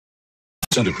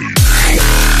Centipede.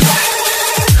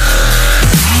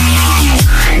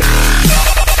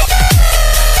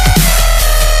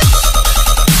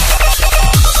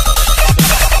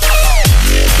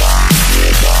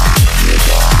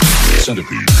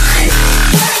 Centipede.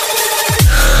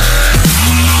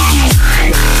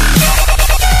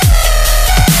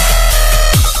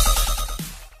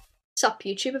 Sup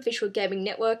YouTube, Official Gaming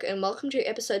Network, and welcome to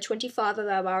episode 25 of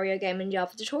our Mario Game and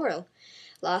Java tutorial.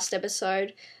 Last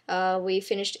episode, we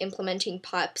finished implementing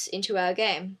pipes into our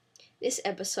game. This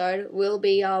episode, we'll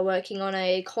be working on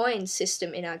a coin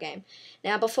system in our game.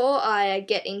 Now, before I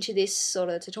get into this sort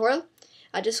of tutorial,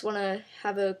 I just want to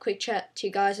have a quick chat to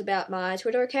you guys about my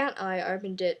Twitter account. I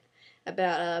opened it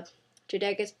about 2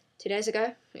 days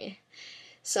ago. Yeah.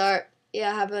 So,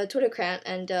 yeah, I have a Twitter account,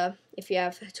 and if you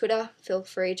have Twitter, feel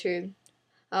free to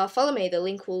follow me. The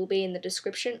link will be in the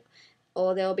description,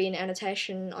 or there will be an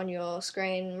annotation on your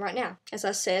screen right now. As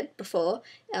I said before,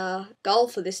 our goal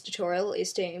for this tutorial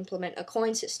is to implement a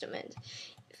coin system, and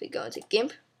if we go into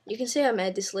GIMP, you can see I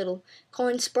made this little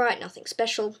coin sprite, nothing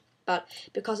special, but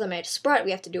because I made a sprite,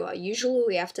 we have to do our usual.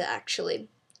 We have to actually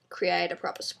create a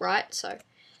proper sprite, so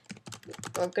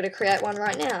I'm going to create one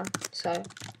right now. So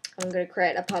I'm going to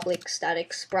create a public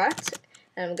static sprite,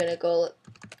 and I'm going to call it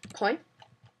coin.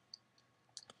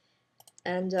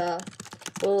 And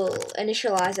we'll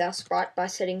initialize our sprite by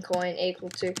setting coin equal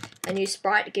to a new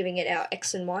sprite, giving it our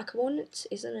x and y coordinates,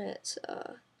 isn't it?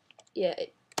 Yeah,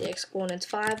 the x coordinate's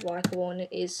 5, y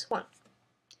coordinate is 1.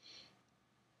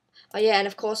 Oh yeah, and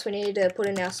of course we need to put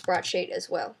in our sprite sheet as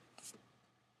well.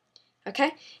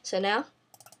 Okay, so now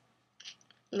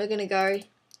we're going to go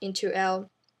into our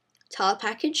tile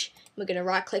package. We're going to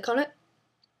right click on it,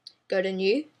 go to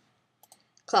new,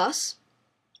 class,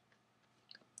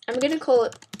 and we're going to call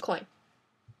it coin.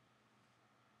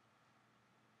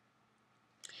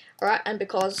 Alright, and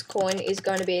because coin is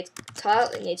going to be a tile,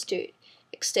 it needs to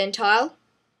extend tile,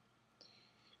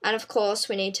 and of course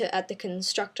we need to add the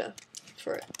constructor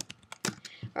for it.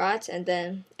 Alright, and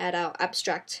then add our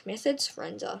abstract methods,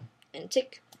 render and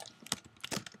tick.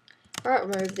 Alright,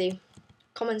 remove the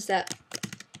comments that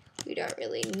we don't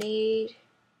really need.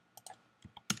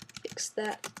 Fix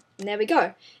that. And there we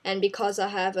go. And because I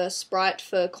have a sprite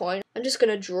for coin, I'm just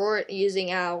going to draw it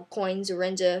using our coins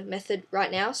render method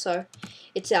right now. So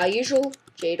it's our usual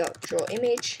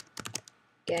g.drawImage,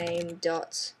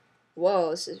 whoa,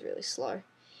 this is really slow.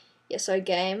 Yeah, so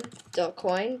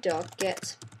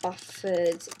game.coin.get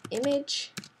buffered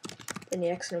image. Then the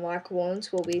x and y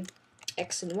coordinates will be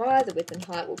x and y, the width and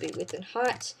height will be width and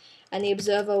height, and the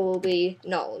observer will be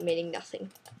null, meaning nothing.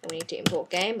 And we need to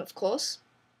import game, of course.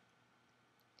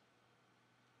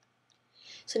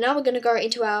 So now we're going to go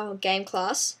into our game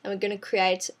class, and we're going to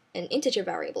create an integer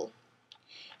variable.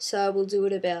 So we'll do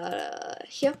it about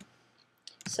here.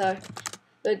 So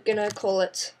we're going to call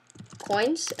it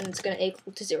coins, and it's going to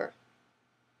equal to 0.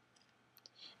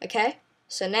 Okay,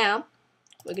 so now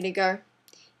we're going to go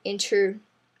into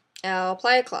our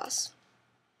player class.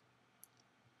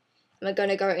 And we're going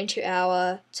to go into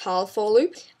our tile for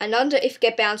loop, and under if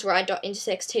getBounds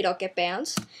right.intersects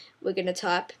t.getBounds, we're going to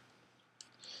type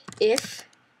if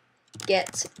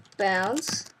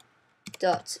getBounds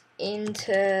dot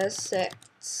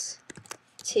intersects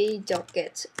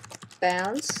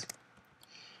t.getBounds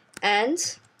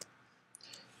and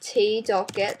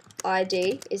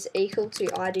t.getID is equal to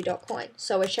id.coin.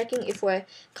 So we're checking if we're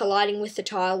colliding with the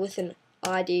tile with an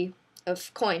ID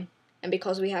of coin, and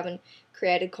because we haven't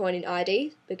created coin in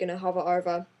ID, we're going to hover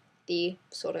over the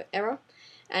sort of error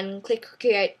and click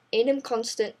create enum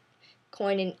constant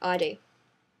coin in ID.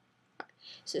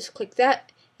 So just click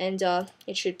that, and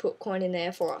it should put coin in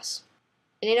there for us.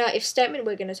 And in our if statement,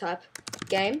 we're going to type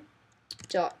game.coin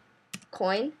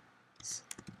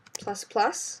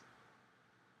plus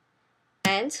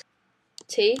and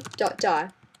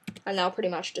t.die, and that'll pretty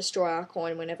much destroy our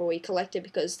coin whenever we collect it,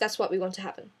 because that's what we want to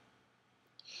happen.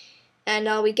 And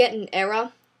we get an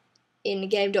error in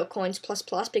game.coins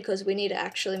plus because we need to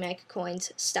actually make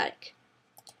coins static.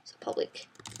 So public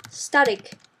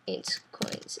static int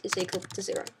coins is equal to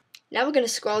 0. Now we're going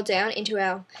to scroll down into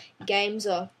our games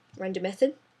render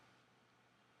method,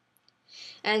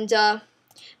 and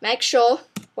make sure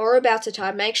what we're about to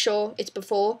type, make sure it's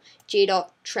before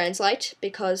g.translate,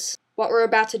 because what we're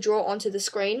about to draw onto the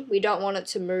screen, we don't want it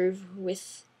to move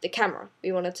with the camera.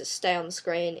 We want it to stay on the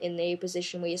screen in the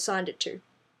position we assigned it to.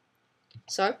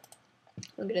 So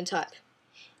I'm going to type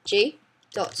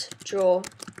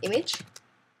g.drawImage,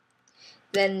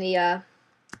 then the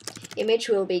image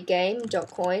will be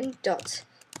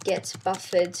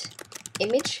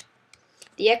game.coin.getBufferedImage.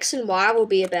 The x and y will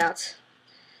be about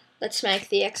let's make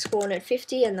the x coordinate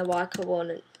 50 and the y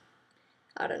coordinate,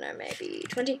 I don't know, maybe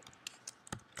 20.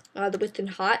 The width and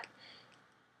height,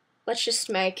 let's just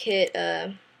make it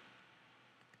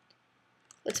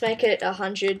let's make it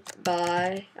 100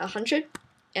 by 100,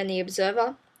 and the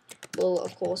observer will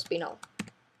of course be null.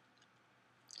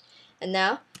 And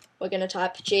now we're going to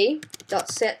type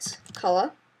g.set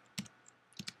color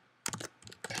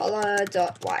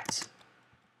color.white.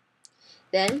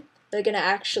 Then we're going to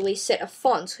actually set a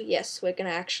font. Yes, we're going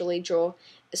to actually draw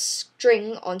a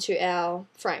string onto our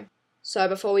frame. So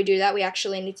before we do that, we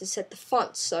actually need to set the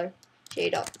font. So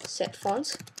g.set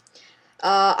font.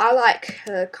 I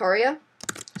like Korea,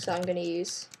 so I'm going to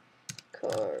use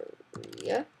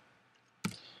Korea.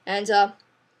 And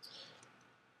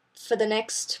for the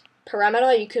next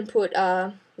parameter, you can put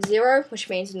 0, which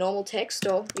means normal text,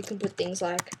 or you can put things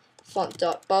like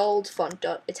font.bold,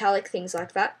 font.italic, things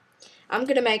like that. I'm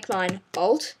going to make mine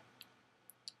bold,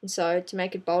 and so to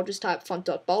make it bold, just type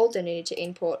font.bold, and you need to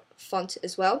import font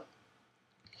as well.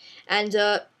 And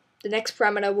the next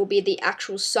parameter will be the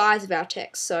actual size of our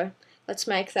text, so let's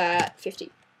make that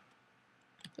 50.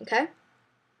 Okay?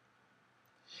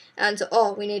 And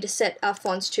we need to set our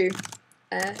fonts to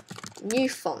a new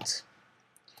font.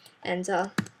 And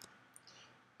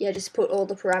yeah, just put all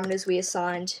the parameters we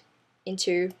assigned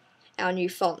into our new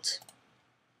font.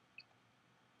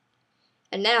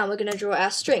 And now we're going to draw our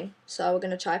string. So we're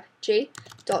going to type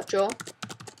g.draw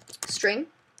string.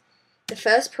 The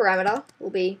first parameter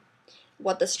will be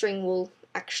what the string will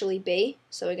actually be.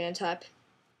 So we're going to type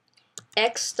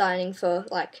x, standing for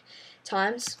like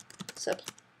times. So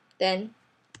then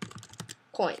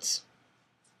coins.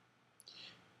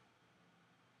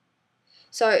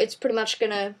 So it's pretty much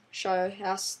going to show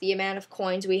us the amount of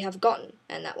coins we have gotten,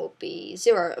 and that will be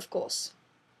 0, of course.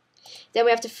 Then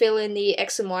we have to fill in the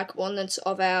x and y coordinates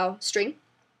of our string.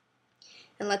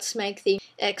 And let's make the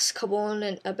x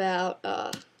coordinate about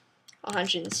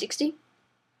 160.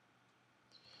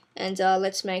 And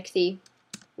let's make the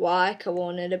y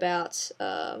coordinate about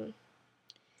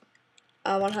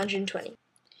 120.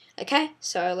 Okay,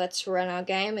 so let's run our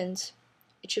game and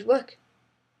it should work.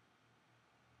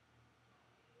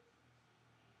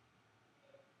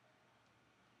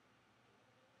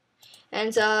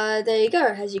 And there you go.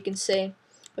 As you can see,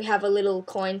 we have a little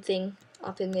coin thing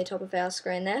up in the top of our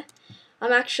screen there.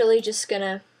 I'm actually just going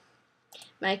to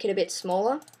make it a bit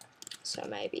smaller, so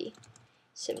maybe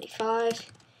 75.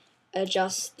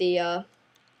 Adjust the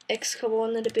x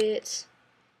coordinate a bit.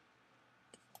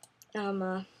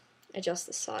 Adjust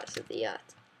the size of the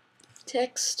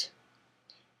text,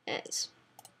 and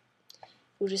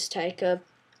we'll just take a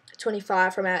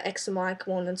 25 from our x and y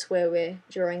coordinates where we're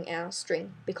drawing our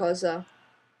string, because our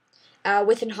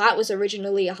width and height was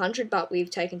originally 100, but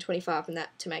we've taken 25 from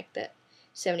that to make that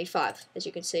 75, as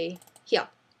you can see here.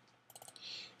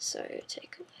 So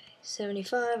take away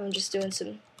 75. I'm just doing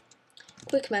some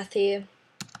quick math here,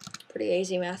 pretty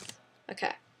easy math.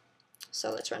 Okay, so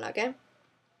let's run our game.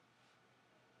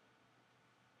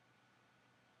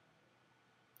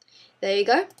 There you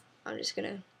go. I'm just going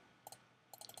to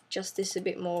adjust this a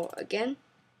bit more again.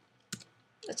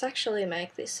 Let's actually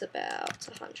make this about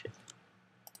 100.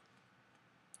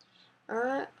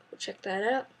 Alright, we'll check that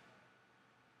out.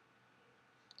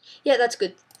 Yeah, that's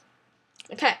good.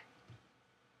 Okay.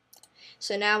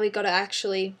 So now we've got to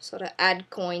actually sort of add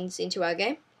coins into our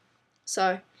game.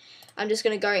 So I'm just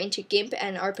going to go into GIMP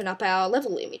and open up our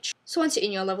level image. So once you're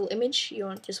in your level image,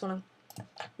 you just want to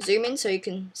zoom in so you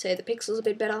can see the pixels a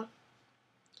bit better.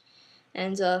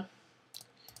 And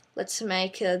let's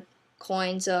make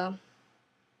coins about,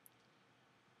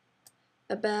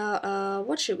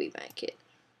 what should we make it?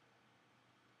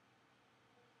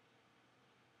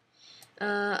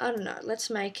 I don't know, let's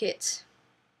make it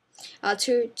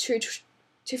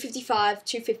 255,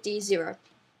 250, 0.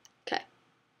 Okay,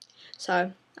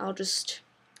 so I'll just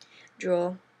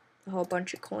draw a whole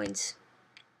bunch of coins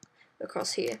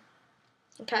across here.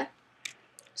 Okay,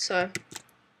 so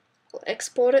we'll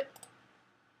export it.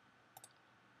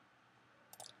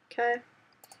 Okay,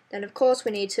 then of course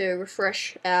we need to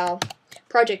refresh our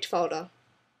project folder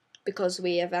because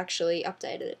we have actually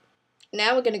updated it.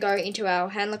 Now we're going to go into our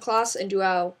handler class and do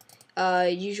our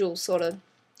usual sort of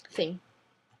thing.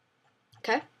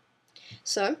 Okay,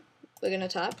 so we're going to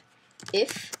type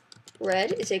if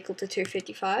red is equal to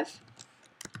 255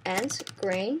 and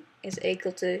green is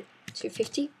equal to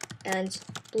 250 and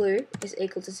blue is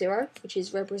equal to 0, which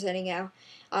is representing our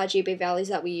RGB values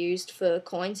that we used for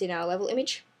coins in our level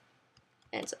image.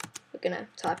 And so we're going to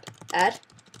type add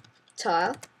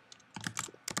tile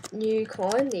new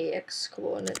coin. The x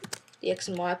coordinate, the x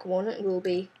and y coordinate will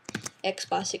be x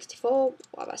by 64,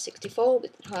 y by 64,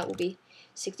 width and height will be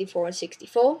 64 and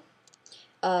 64.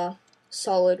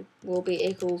 Solid will be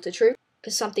equal to true,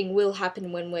 because something will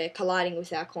happen when we're colliding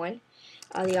with our coin.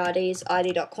 The ID is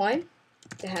id.coin.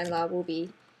 The handler will be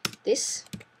this,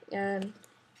 and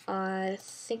I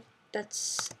think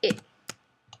that's it.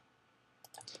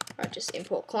 Right, just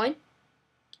import coin,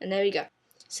 and there we go.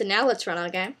 So now let's run our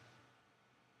game.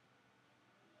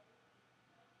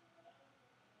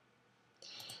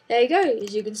 There you go.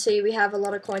 As you can see, we have a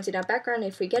lot of coins in our background.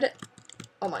 If we get it,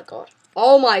 oh my god,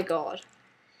 oh my god.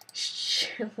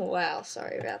 Wow,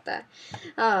 sorry about that.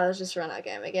 Let's just run our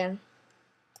game again.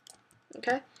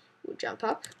 Okay, we'll jump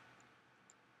up.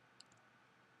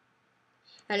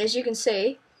 And as you can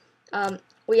see,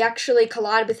 we actually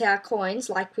collide with our coins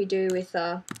like we do with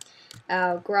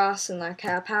our grass and like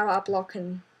our power-up block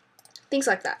and things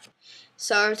like that.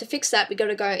 So to fix that, we got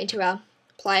to go into our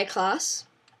player class.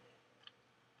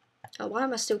 Oh, why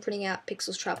am I still printing out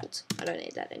pixels troubled? I don't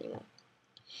need that anymore.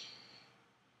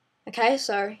 Okay,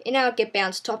 so in our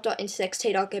getBounds, top.intersects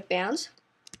t.getBounds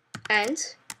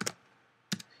and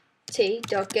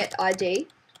t.getID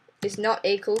is not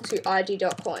equal to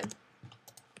id.coin.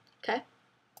 Okay,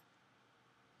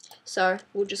 so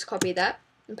we'll just copy that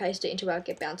and paste it into our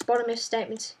getBounds bottom if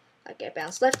statement, our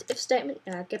getBounds left if statement,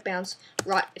 and our getBounds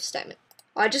right if statement.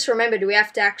 I just remembered we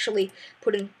have to actually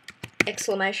put an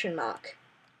exclamation mark.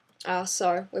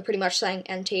 So we're pretty much saying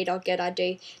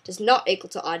nt.getID does not equal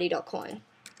to id.coin.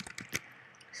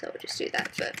 So we'll just do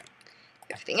that for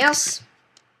everything else.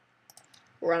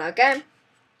 We'll run our game.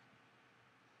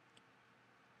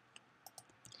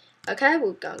 Okay,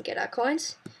 we'll go and get our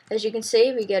coins. As you can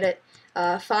see, we get it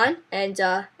fine, and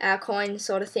our coin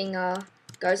sort of thing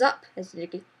goes up.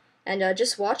 And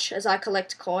just watch as I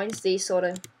collect coins, the sort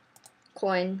of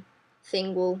coin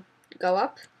thing will go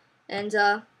up. And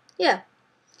yeah.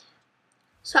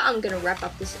 So I'm going to wrap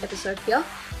up this episode here.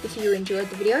 If you enjoyed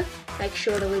the video, make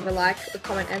sure to leave a like, a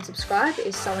comment and subscribe.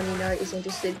 If someone you know is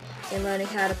interested in learning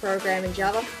how to program in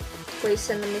Java, please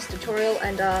send them this tutorial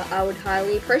and I would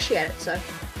highly appreciate it. So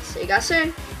see you guys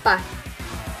soon. Bye.